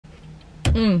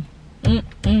Mm, mm,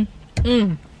 mm,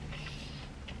 mm.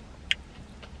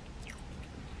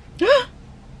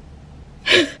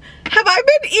 Have I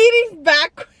been eating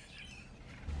back?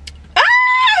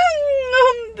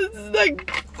 This is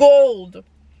like gold.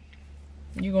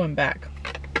 You going back.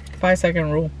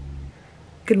 5-second rule.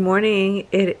 Good morning.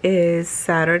 It is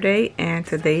Saturday and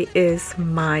today is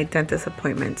my dentist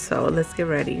appointment. So let's get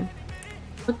ready.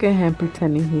 Look at him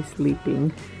pretending he's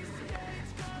sleeping.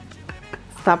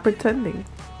 Stop pretending.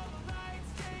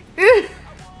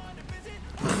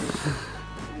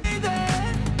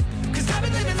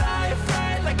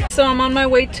 So I'm on my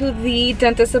way to the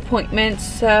dentist appointment.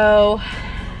 So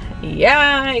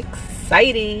yeah,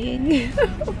 exciting.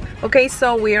 Okay,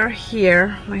 so we are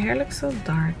here. My hair looks so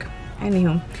dark.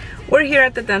 Anywho, we're here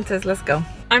at the dentist. Let's go.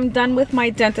 I'm done with my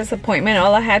dentist appointment.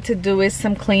 All I had to do is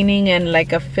some cleaning and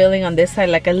like a filling on this side,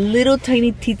 like a little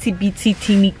tiny teensy beatsy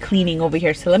teeny cleaning over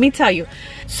here. So let me tell you.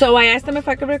 So I asked them if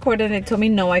I could record it and they told me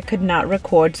no, I could not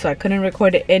record. So I couldn't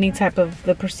record any type of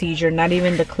the procedure, not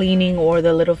even the cleaning or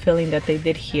the little filling that they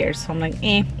did here. So I'm like,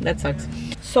 that sucks.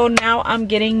 So now I'm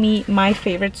getting me my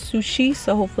favorite sushi.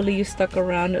 So hopefully you stuck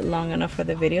around long enough for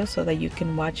the video so that you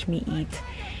can watch me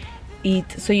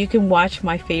eat, so you can watch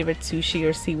my favorite sushi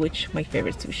or see which my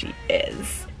favorite sushi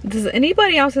is. Does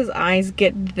anybody else's eyes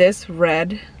get this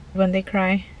red when they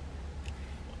cry?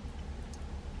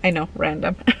 I know,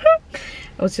 random.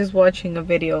 I was just watching a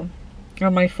video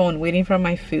on my phone waiting for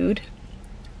my food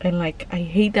and like I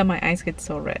hate that my eyes get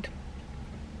so red.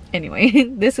 Anyway,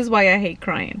 this is why I hate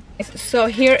crying. So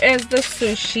here is the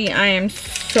sushi. I am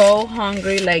so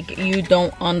hungry, like you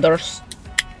don't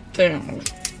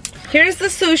understand. Here's the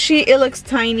sushi. It looks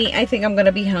tiny. I think I'm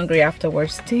gonna be hungry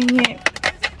afterwards. Dang it.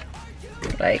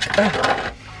 Like,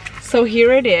 ugh. So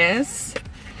here it is.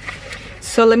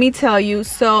 So let me tell you.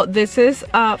 So this is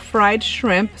fried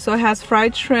shrimp. So it has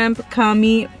fried shrimp,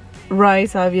 kami,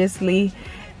 rice, obviously.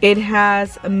 It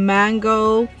has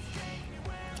mango.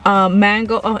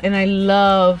 Oh, and I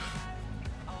love.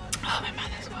 Oh, my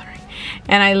mouth is watering.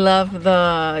 And I love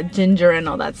the ginger and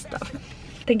all that stuff.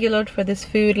 Thank you, Lord, for this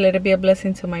food. Let it be a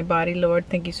blessing to my body, Lord.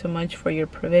 Thank you so much for your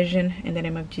provision. In the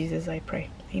name of Jesus, I pray.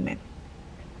 Amen.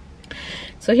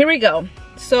 So here we go.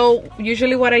 So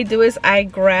usually what I do is I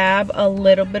grab a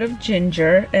little bit of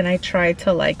ginger and I try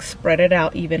to like spread it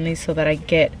out evenly so that I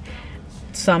get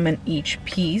some in each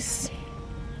piece.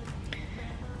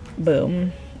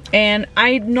 Boom. And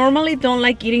I normally don't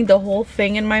like eating the whole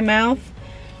thing in my mouth,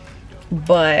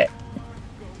 but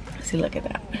see, look at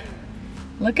that.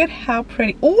 Look at how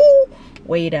pretty. Ooh,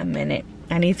 wait a minute.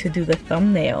 I need to do the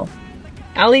thumbnail.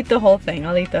 I'll eat the whole thing.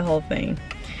 I'll eat the whole thing.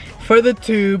 For the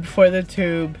tube, for the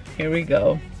tube. Here we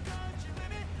go.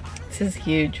 This is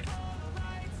huge.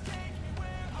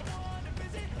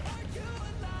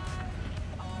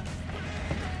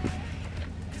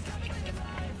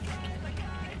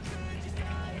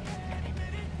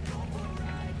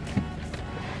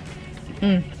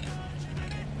 Mm.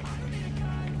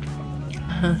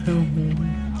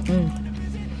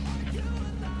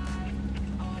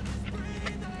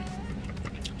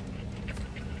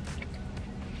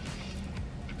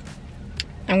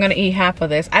 I'm gonna eat half of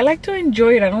this. I like to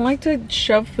enjoy it. I don't like to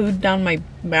shove food down my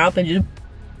mouth and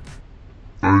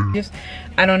just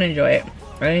I don't enjoy it.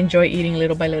 I enjoy eating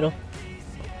little by little.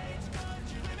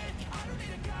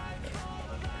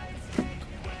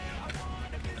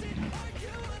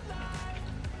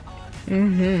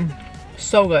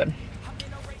 So good.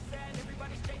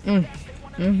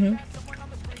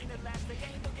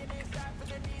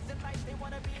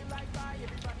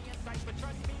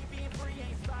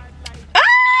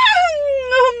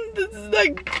 This is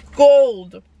like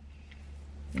gold.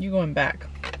 You going back.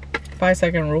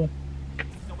 5-second rule.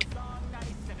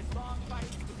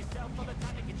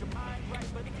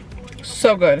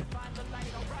 So good.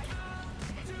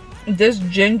 This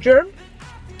ginger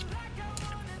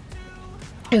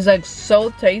is like so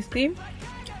tasty.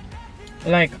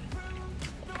 Like,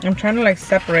 I'm trying to like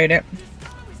separate it.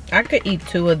 I could eat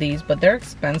 2 of these, but they're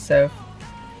expensive.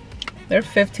 They're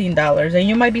 $15. And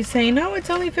you might be saying, no, it's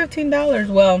only $15.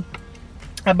 Well,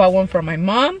 I bought one for my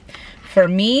mom, for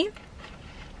me,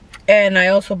 and I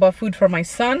also bought food for my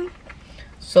son.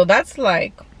 So that's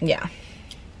like, yeah.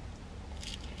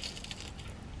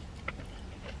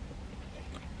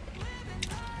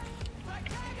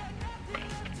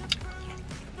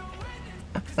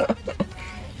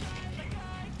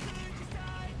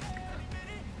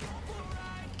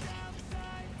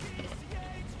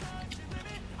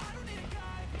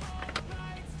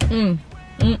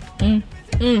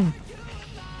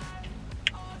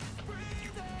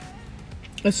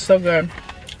 It's so good.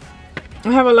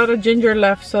 I have a lot of ginger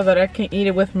left so that I can eat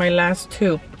it with my last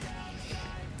two.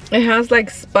 It has like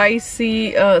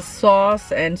spicy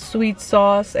sauce and sweet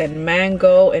sauce and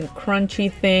mango and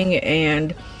crunchy thing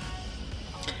and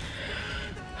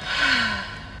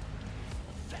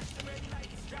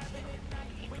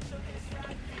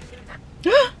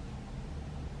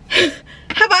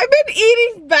have I been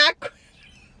eating backwards?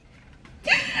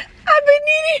 I've been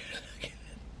eating.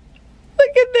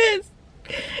 Look at this.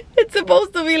 It's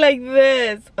supposed to be like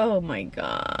this. Oh my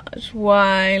gosh.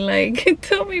 Why? Like,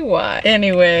 tell me why.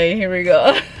 Anyway, here we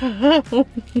go.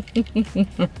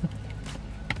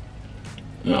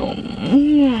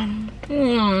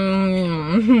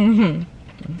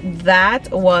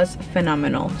 That was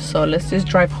phenomenal. So let's just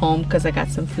drive home because I got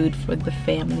some food for the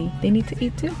family. They need to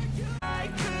eat too.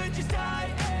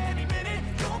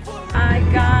 I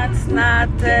got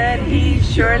not dead, he's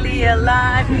surely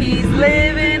alive. He's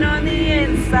living on the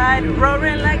inside,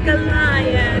 roaring like a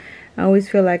lion. I always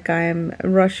feel like I'm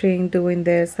rushing doing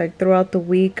this. Like throughout the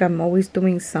week, I'm always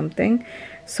doing something.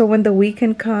 So when the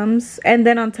weekend comes, and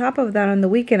then on top of that, on the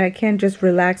weekend, I can't just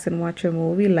relax and watch a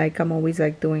movie. Like I'm always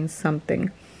like doing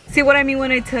something. See what I mean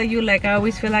when I tell you, like, I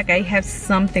always feel like I have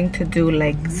something to do,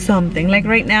 like something. Like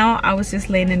right now, I was just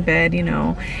laying in bed, you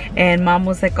know, and mom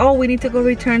was like, oh, we need to go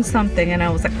return something. And I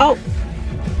was like, oh.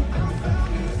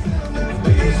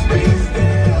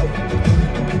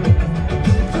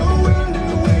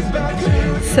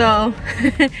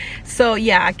 So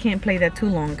yeah, I can't play that too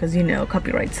long because, you know,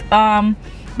 copyrights.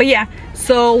 But yeah,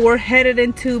 so we're headed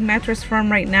into Mattress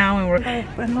Firm right now and we're...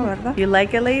 You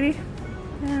like it, lady?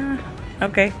 Yeah.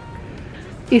 Okay.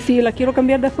 Y si la quiero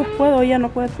cambiar después puedo, ya no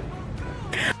puedo.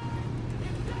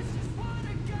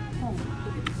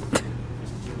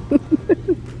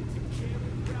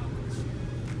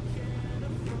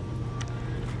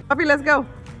 Puppy, let's go.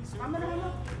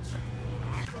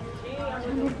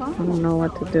 I don't know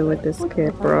what to do with this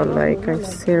kid, bro. Like, I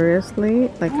seriously,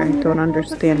 like, I don't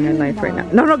understand your life right now.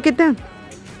 No, get down.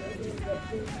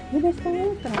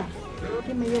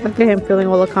 Okay, I'm feeling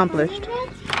all accomplished.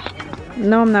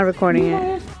 No, I'm not recording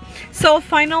it. So,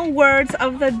 final words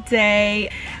of the day.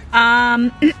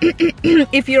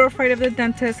 If you're afraid of the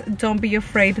dentist, don't be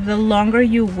afraid. The longer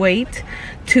you wait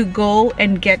to go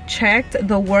and get checked,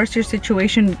 the worse your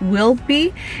situation will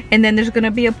be. And then there's gonna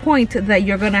be a point that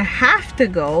you're gonna have to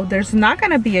go. There's not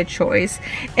gonna be a choice.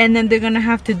 And then they're gonna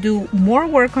have to do more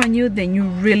work on you than you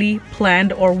really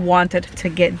planned or wanted to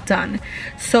get done.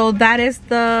 So that is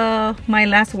my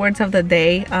last words of the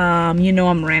day. You know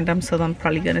I'm random, so I'm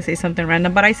probably gonna say something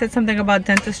random. But I said something about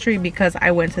dentistry because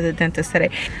I went to the dentist today.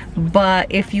 But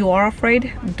if you are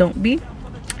afraid, don't be.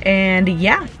 And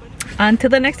yeah, until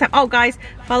the next time. Oh guys,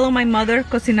 follow my mother,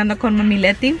 Cocinando con Mami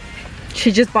Leti.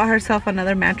 She just bought herself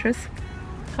another mattress.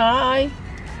 Hi.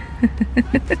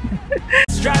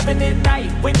 Driving at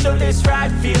night, windowless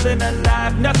ride, feeling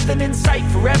alive, nothing in sight,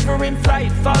 forever in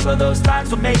flight. Follow those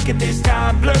lines, we'll make it this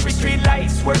time. Blurry street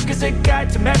lights, work as a guide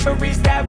to memories that